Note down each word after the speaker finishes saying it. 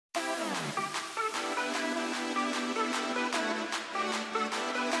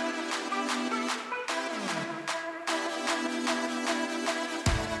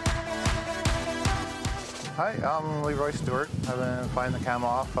Hi, I'm Leroy Stewart. I've been flying the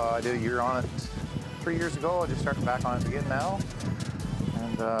Kamov. I did a year on it 3 years ago. I just started back on it again now.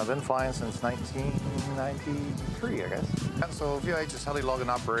 And I've been flying since 1993, I guess. And so VIH's Heli-Logging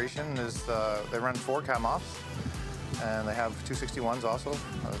operation is, they run 4 Kamovs. And they have 261s also.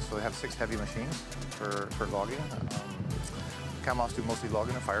 So they have 6 heavy machines for logging. Kamovs do mostly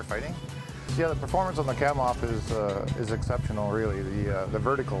logging and firefighting. Yeah, the performance on the Kamov is exceptional, really. The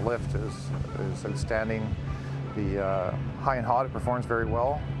vertical lift is outstanding. The high and hot, it performs very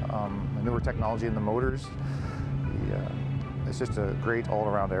well. The newer technology in the motors, it's just a great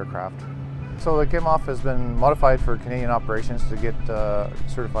all-around aircraft. So the Kamov has been modified for Canadian operations to get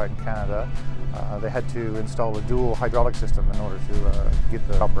certified in Canada. They had to install a dual hydraulic system in order to get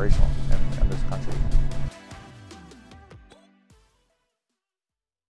the operational in this country.